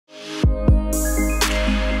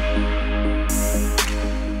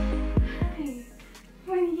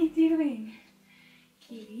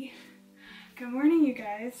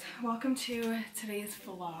welcome to today's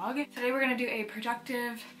vlog. Today we're gonna do a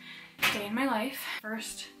productive day in my life.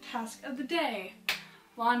 First task of the day,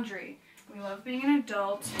 laundry. We love being an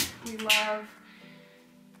adult. We love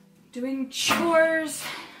doing chores.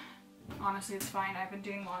 Honestly, it's fine. I've been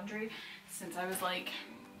doing laundry since I was like,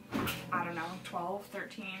 I don't know, 12,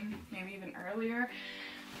 13, maybe even earlier.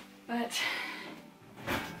 But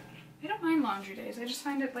I don't mind laundry days. I just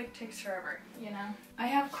find it like takes forever, you know? I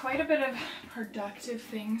have quite a bit of productive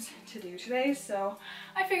things to do today, so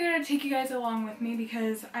I figured I'd take you guys along with me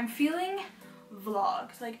because I'm feeling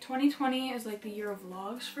vlogs. Like 2020 is like the year of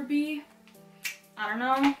vlogs for B. I don't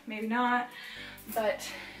know, maybe not, but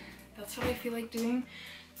that's what I feel like doing.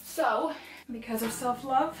 So, because of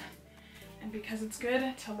self-love and because it's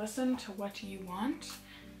good to listen to what you want,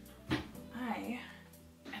 I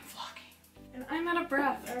am vlogging. And I'm out of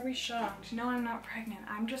breath. Are we shocked? No, I'm not pregnant.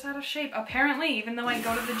 I'm just out of shape. Apparently, even though I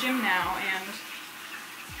go to the gym now and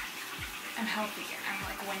I'm healthy, I'm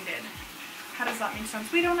like winded. How does that make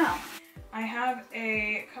sense? We don't know. I have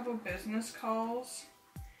a couple business calls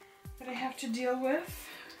that I have to deal with.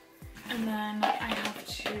 And then I have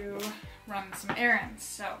to run some errands.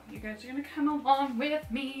 So you guys are gonna come along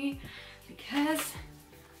with me because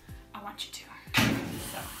I want you to.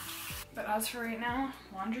 So, but as for right now,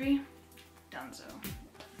 laundry, donezo.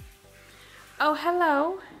 Oh,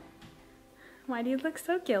 hello. Why do you look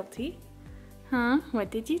so guilty? Huh? What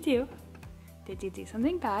did you do? Did you do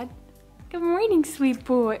something bad? Good morning, sweet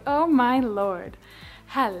boy. Oh my lord.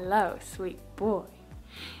 Hello, sweet boy.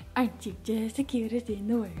 Aren't you just the cutest in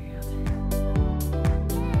the world?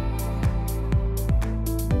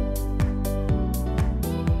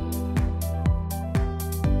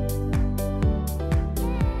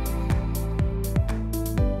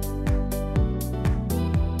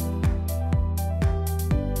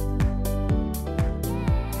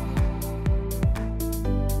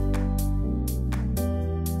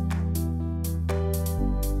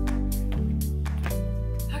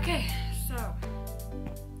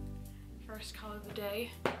 Call of the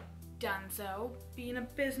day, donezo. Being a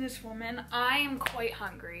businesswoman, I am quite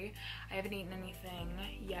hungry. I haven't eaten anything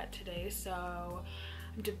yet today, so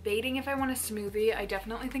I'm debating if I want a smoothie. I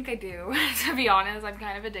definitely think I do. To be honest, I'm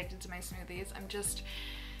kind of addicted to my smoothies. I'm just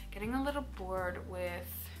getting a little bored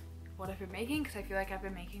with what I've been making because I feel like I've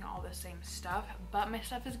been making all the same stuff, but my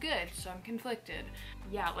stuff is good, so I'm conflicted.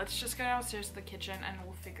 Yeah, let's just go downstairs to the kitchen and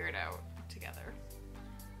we'll figure it out together.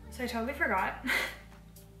 So I totally forgot.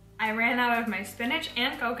 I ran out of my spinach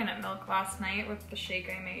and coconut milk last night with the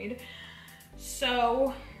shake I made.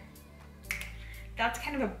 So that's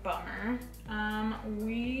kind of a bummer.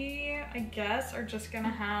 We, I guess, are just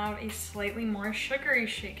gonna have a slightly more sugary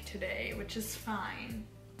shake today, which is fine.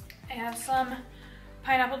 I have some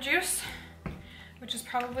pineapple juice, which is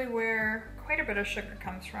probably where quite a bit of sugar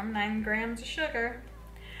comes from. 9 grams of sugar.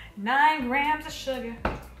 9 grams of sugar.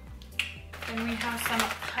 Then we have some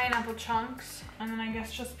pineapple chunks, and then I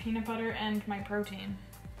guess just peanut butter and my protein.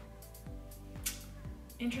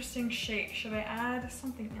 Interesting shake. Should I add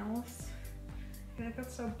something else? I feel like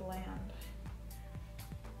that's so bland.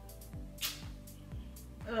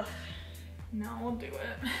 Ugh. No, we'll do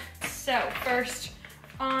it. So first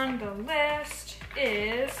on the list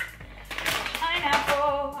is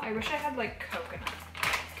pineapple. I wish I had like coconut.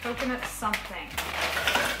 Coconut something.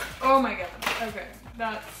 Oh my god. Okay.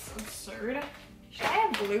 That's absurd. Should I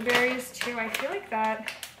have blueberries too? I feel like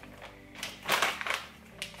that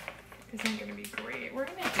isn't gonna be great. We're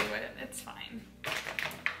gonna do it. It's fine.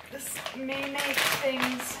 This may make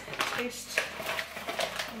things taste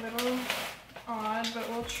a little odd, but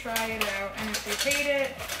we'll try it out. And if we hate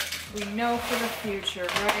it, we know for the future,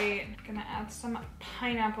 right? Gonna add some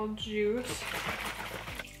pineapple juice.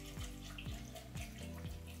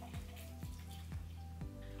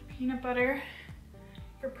 Peanut butter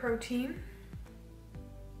for protein.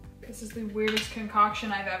 This is the weirdest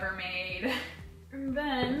concoction I've ever made. And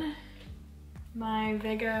then my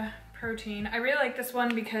Vega protein. I really like this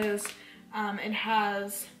one because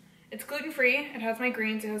it's gluten-free, it has my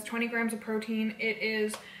greens, it has 20 grams of protein, it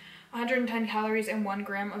is 110 calories and 1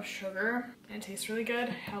 gram of sugar. And it tastes really good.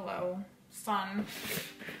 Hello, sun.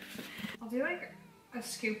 I'll do like a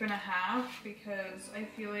scoop and a half because I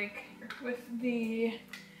feel like with the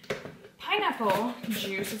pineapple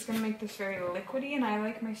juice, it's gonna make this very liquidy, and I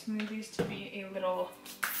like my smoothies to be a little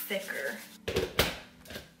thicker.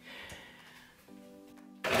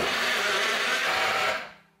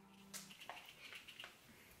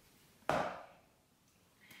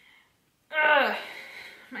 Ugh,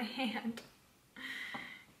 my hand.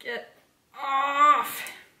 Get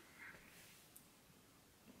off.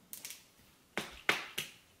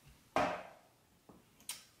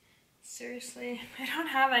 Seriously, I don't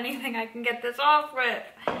have anything I can get this off with.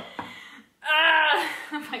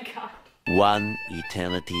 Oh my god. One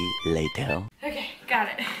eternity later. Okay, got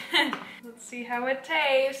it. Let's see how it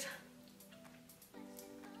tastes.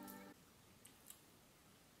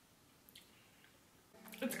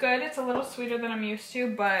 It's good. It's a little sweeter than I'm used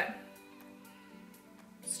to, but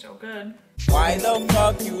still good. Why the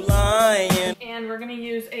fuck you lying? And we're gonna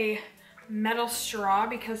use a metal straw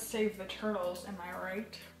because save the turtles, am I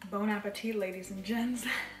right? Bon appetit, ladies and gents.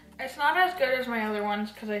 It's not as good as my other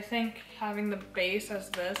ones because I think having the base as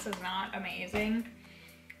this is not amazing,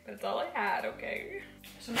 but it's all I had, okay?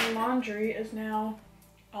 So my laundry is now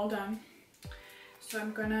all done. So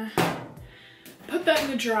I'm gonna put that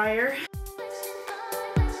in the dryer.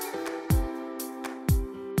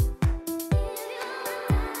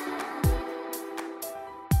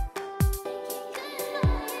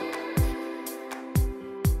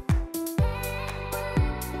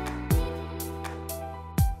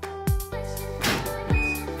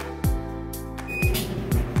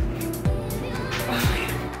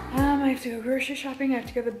 I have to go grocery shopping, I have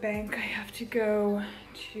to go to the bank, I have to go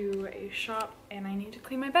to a shop, and I need to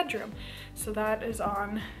clean my bedroom. So that is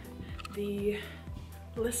on the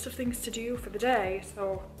list of things to do for the day.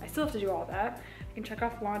 So I still have to do all that. I can check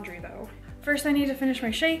off laundry though. First I need to finish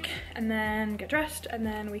my shake and then get dressed and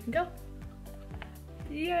then we can go.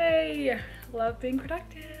 Yay! Love being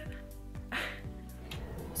productive.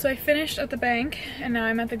 So I finished at the bank and now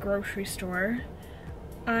I'm at the grocery store.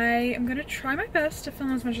 I am gonna try my best to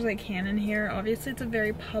film as much as I can in here. Obviously it's a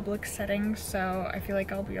very public setting, so I feel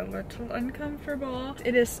like I'll be a little uncomfortable.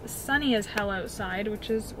 It is sunny as hell outside,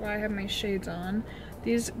 which is why I have my shades on.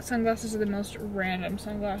 These sunglasses are the most random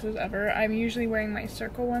sunglasses ever. I'm usually wearing my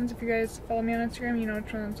circle ones. If you guys follow me on Instagram, you know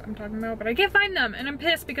which ones I'm talking about, but I can't find them and I'm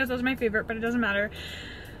pissed because those are my favorite, but it doesn't matter.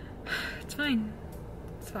 It's fine.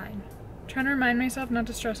 It's fine. I'm trying to remind myself not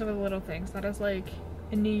to stress over the little things. That is like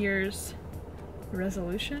a New Year's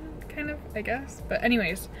resolution, kind of, I guess. But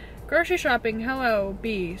anyways, grocery shopping. Hello,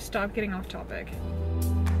 B. Stop getting off topic.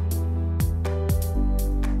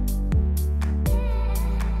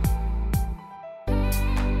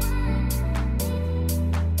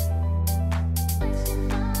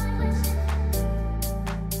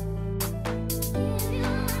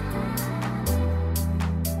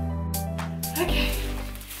 Okay,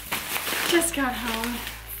 just got home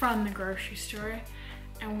from the grocery store.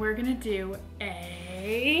 And we're gonna do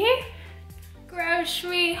a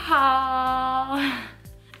grocery haul.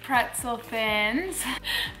 Pretzel thins,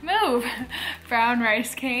 move, brown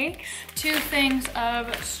rice cakes, 2 things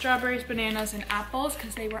of strawberries, bananas, and apples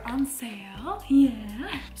because they were on sale,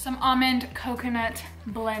 yeah. Some almond coconut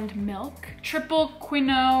blend milk, triple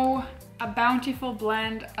quinoa, a bountiful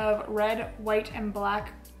blend of red, white, and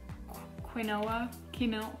black quinoa,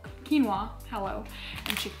 hello,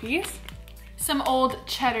 and chickpeas. Some old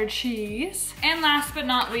cheddar cheese. And last but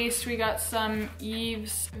not least, we got some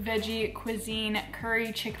Yves Veggie Cuisine curry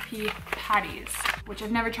chickpea patties, which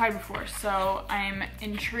I've never tried before, so I'm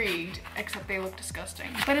intrigued, except they look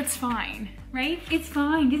disgusting. But it's fine, right? It's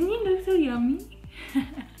fine. Doesn't it look so yummy?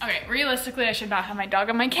 Okay, realistically, I should not have my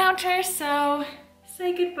dog on my counter, so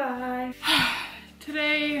say goodbye.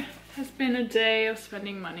 Today has been a day of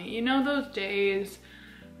spending money. You know those days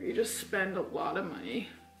where you just spend a lot of money?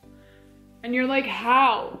 And you're like,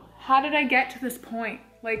 how? How did I get to this point?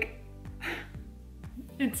 Like,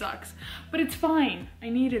 it sucks, but it's fine. I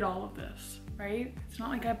needed all of this, right? It's not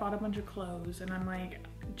like I bought a bunch of clothes and I'm like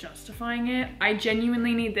justifying it. I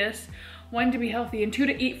genuinely need this. 1, to be healthy, and 2,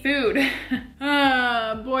 to eat food. Boy,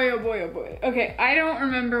 oh boy, oh boy. Okay, I don't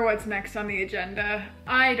remember what's next on the agenda.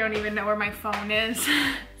 I don't even know where my phone is.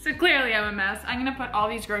 So clearly I'm a mess. I'm gonna put all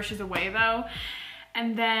these groceries away though,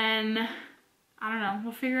 and then I don't know,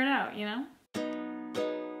 we'll figure it out, you know?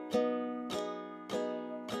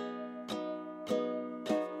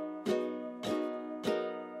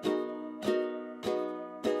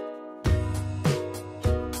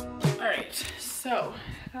 All right, so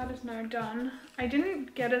that is now done. I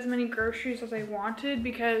didn't get as many groceries as I wanted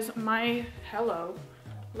because my, hello,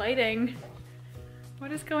 lighting.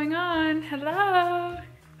 What is going on? Hello?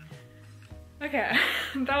 Okay,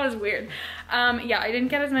 that was weird. Yeah, I didn't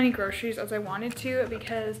get as many groceries as I wanted to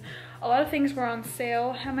because a lot of things were on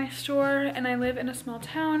sale at my store, and I live in a small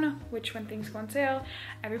town, which when things go on sale,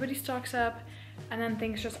 everybody stocks up and then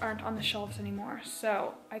things just aren't on the shelves anymore.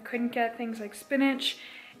 So I couldn't get things like spinach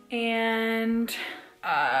and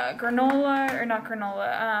granola, or not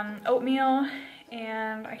granola, oatmeal,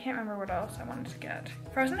 and I can't remember what else I wanted to get.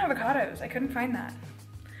 Frozen avocados, I couldn't find that.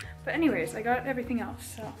 But anyways, I got everything else,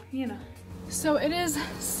 so, you know. So it is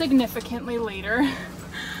significantly later,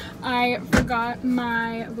 I forgot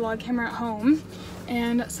my vlog camera at home,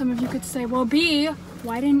 and some of you could say, well, B,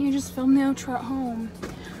 why didn't you just film the outro at home?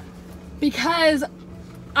 Because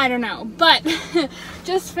I don't know, but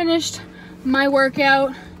just finished my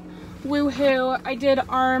workout. Woohoo. I did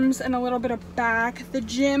arms and a little bit of back. The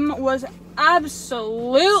gym was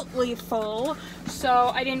absolutely full,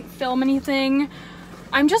 so I didn't film anything.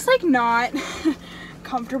 I'm just like not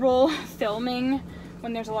comfortable filming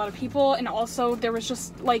when there's a lot of people, and also there was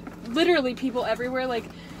just like literally people everywhere. Like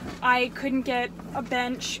I couldn't get a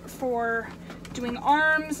bench for doing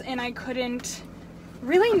arms, and I couldn't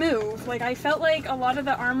really move. Like I felt like a lot of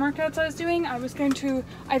the arm workouts I was doing, I was going to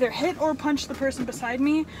either hit or punch the person beside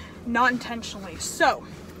me, not intentionally. So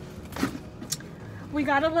we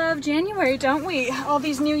gotta love January, don't we? All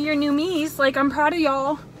these new year, new me's. Like I'm proud of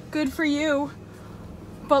y'all, good for you.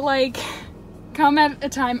 But like, come at a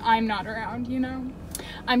time I'm not around, you know?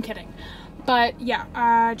 I'm kidding. But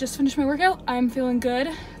yeah, just finished my workout. I'm feeling good,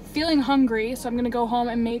 feeling hungry, so I'm gonna go home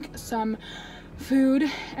and make some food,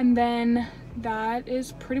 and then that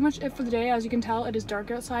is pretty much it for the day. As you can tell, it is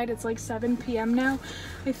dark outside. It's like 7 p.m. now,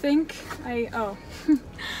 I think.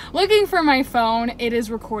 Looking for my phone, it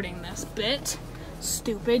is recording this bit.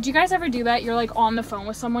 Stupid. Do you guys ever do that? You're like on the phone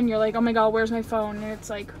with someone, you're like, oh my god, where's my phone? And it's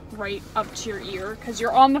like right up to your ear because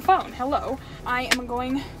you're on the phone. Hello. I am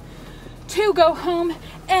going to go home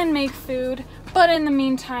and make food, but in the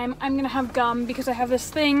meantime I'm gonna have gum because I have this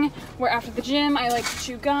thing where after the gym I like to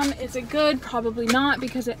chew gum. Is it good? Probably not,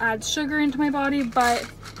 because it adds sugar into my body, but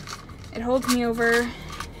it holds me over.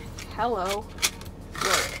 Hello.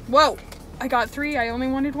 Whoa, I got 3. I only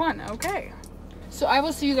wanted 1. Okay, so I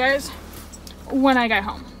will see you guys when I get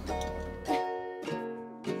home.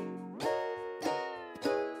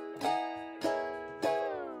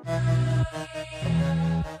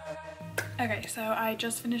 Okay, so I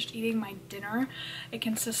just finished eating my dinner. It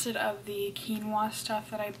consisted of the quinoa stuff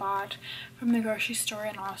that I bought from the grocery store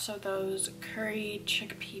and also those curry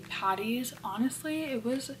chickpea patties. Honestly, it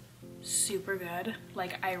was super good.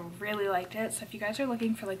 Like, I really liked it. So if you guys are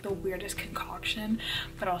looking for like the weirdest concoction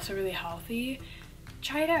but also really healthy,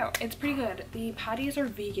 try it out. It's pretty good. The patties are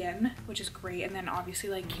vegan, which is great, and then obviously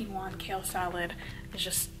like quinoa and kale salad is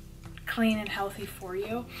just clean and healthy for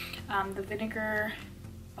you. The vinegar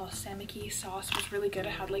balsamic sauce was really good.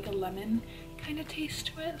 It had like a lemon kind of taste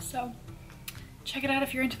to it, so check it out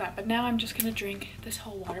if you're into that. But now I'm just gonna drink this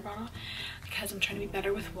whole water bottle because I'm trying to be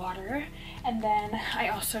better with water. And then I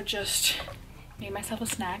also just made myself a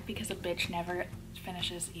snack because a bitch never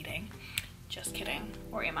finishes eating. Just kidding.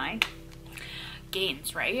 Or am I?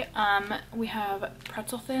 Gains, right? We have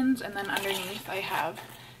pretzel thins, and then underneath I have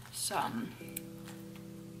some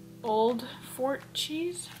Old Fort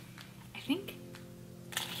cheese, I think.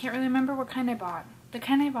 I can't really remember what kind I bought. The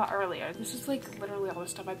kind I bought earlier. This is like literally all the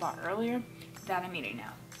stuff I bought earlier that I'm eating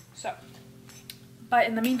now. So, but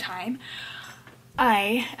in the meantime,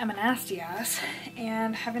 I am a nasty ass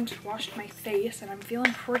and haven't washed my face, and I'm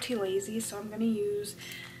feeling pretty lazy, so I'm gonna use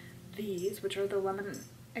these, which are the lemon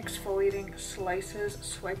exfoliating slices.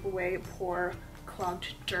 Swipe away, pour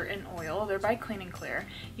clogged dirt and oil. They're by Clean and Clear.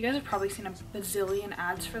 You guys have probably seen a bazillion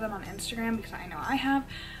ads for them on Instagram because I know I have,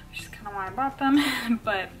 which is kind of why I bought them.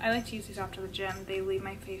 But I like to use these after the gym. They leave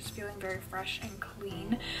my face feeling very fresh and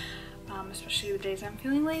clean, especially the days I'm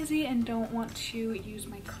feeling lazy and don't want to use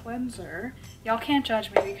my cleanser. Y'all can't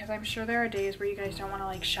judge me because I'm sure there are days where you guys don't want to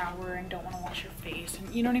like shower and don't want to wash your face,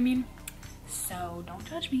 and you know what I mean? So don't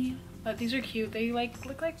judge me. But these are cute. They like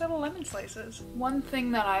look like little lemon slices. One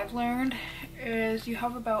thing that I've learned is you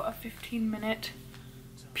have about a 15-minute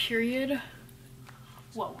period,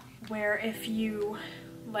 where if you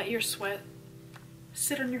let your sweat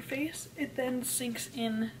sit on your face, it then sinks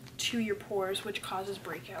in to your pores, which causes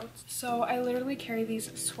breakouts. So I literally carry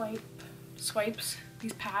these swipes,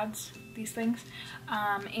 these pads, these things,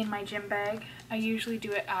 in my gym bag. I usually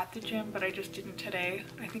do it at the gym, but I just didn't today.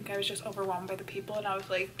 I think I was just overwhelmed by the people, and I was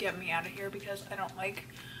like, get me out of here, because I don't like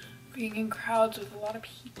being in crowds with a lot of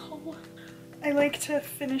people. I like to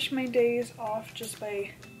finish my days off just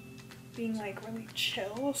by being like really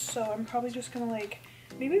chill, so I'm probably just gonna like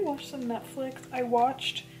maybe watch some Netflix. I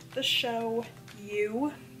watched the show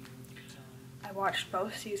You. I watched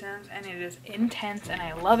both seasons and it is intense and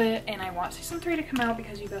I love it, and I want season 3 to come out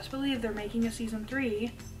because you best believe they're making a season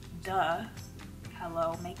 3. Duh.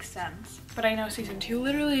 Hello, makes sense. But I know season 2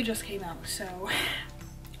 literally just came out, so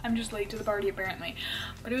I'm just late to the party apparently.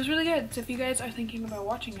 But it was really good, so if you guys are thinking about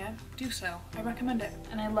watching it, do so. I recommend it.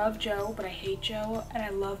 And I love Joe, but I hate Joe, and I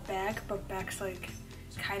love Beck, but Beck's like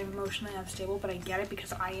kind of emotionally unstable, but I get it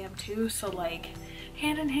because I am too. So like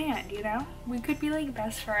hand in hand, you know? We could be like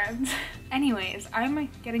best friends. Anyways, I'm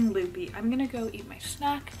getting loopy. I'm gonna go eat my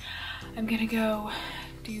snack. I'm gonna go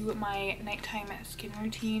do my nighttime skin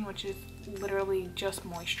routine, which is literally just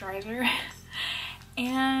moisturizer.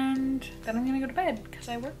 And then I'm gonna go to bed because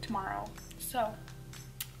I work tomorrow. So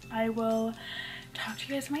I will talk to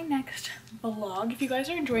you guys in my next vlog. If you guys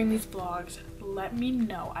are enjoying these vlogs, let me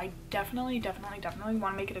know. I definitely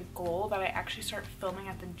want to make it a goal that I actually start filming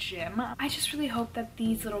at the gym. I just really hope that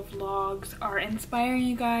these little vlogs are inspiring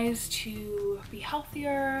you guys to be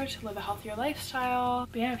healthier, to live a healthier lifestyle.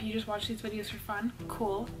 But yeah, if you just watch these videos for fun,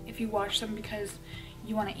 cool. If you watch them because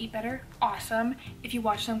you want to eat better, awesome. If you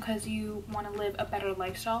watch them because you want to live a better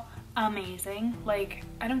lifestyle, amazing. Like,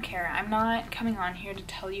 I don't care. I'm not coming on here to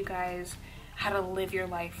tell you guys how to live your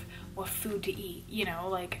life, what food to eat, you know?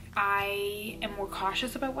 Like, I am more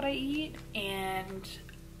cautious about what I eat, and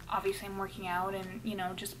obviously I'm working out and, you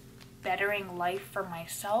know, just bettering life for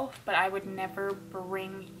myself, but I would never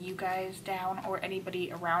bring you guys down or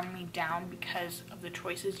anybody around me down because of the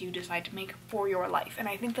choices you decide to make for your life. And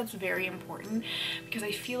I think that's very important, because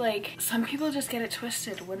I feel like some people just get it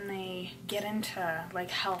twisted when they get into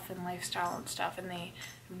like health and lifestyle and stuff, and they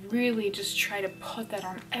really just try to put that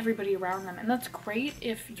on everybody around them. And that's great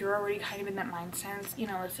if you're already kind of in that mindset, you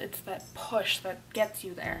know, it's that push that gets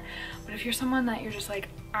you there. But if you're someone that you're just like,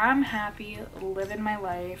 I'm happy living my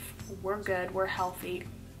life, we're good, we're healthy,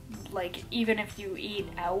 like even if you eat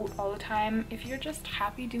out all the time, if you're just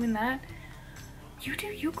happy doing that, you do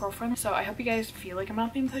you, girlfriend. So I hope you guys feel like I'm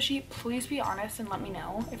not being pushy. Please be honest and let me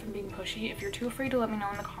know if I'm being pushy. If you're too afraid to let me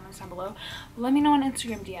know in the comments down below, let me know on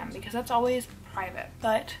Instagram DM, because that's always private.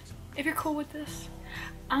 But if you're cool with this,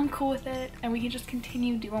 I'm cool with it, and we can just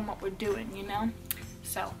continue doing what we're doing, you know?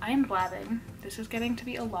 So I am blabbing. This is getting to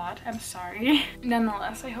be a lot. I'm sorry.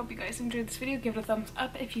 Nonetheless, I hope you guys enjoyed this video. Give it a thumbs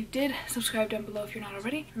up if you did. Subscribe down below if you're not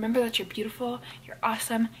already. Remember that you're beautiful, you're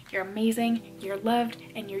awesome, you're amazing, you're loved,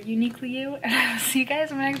 and you're uniquely you. And I will see you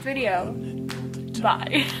guys in my next video.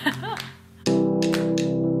 Bye.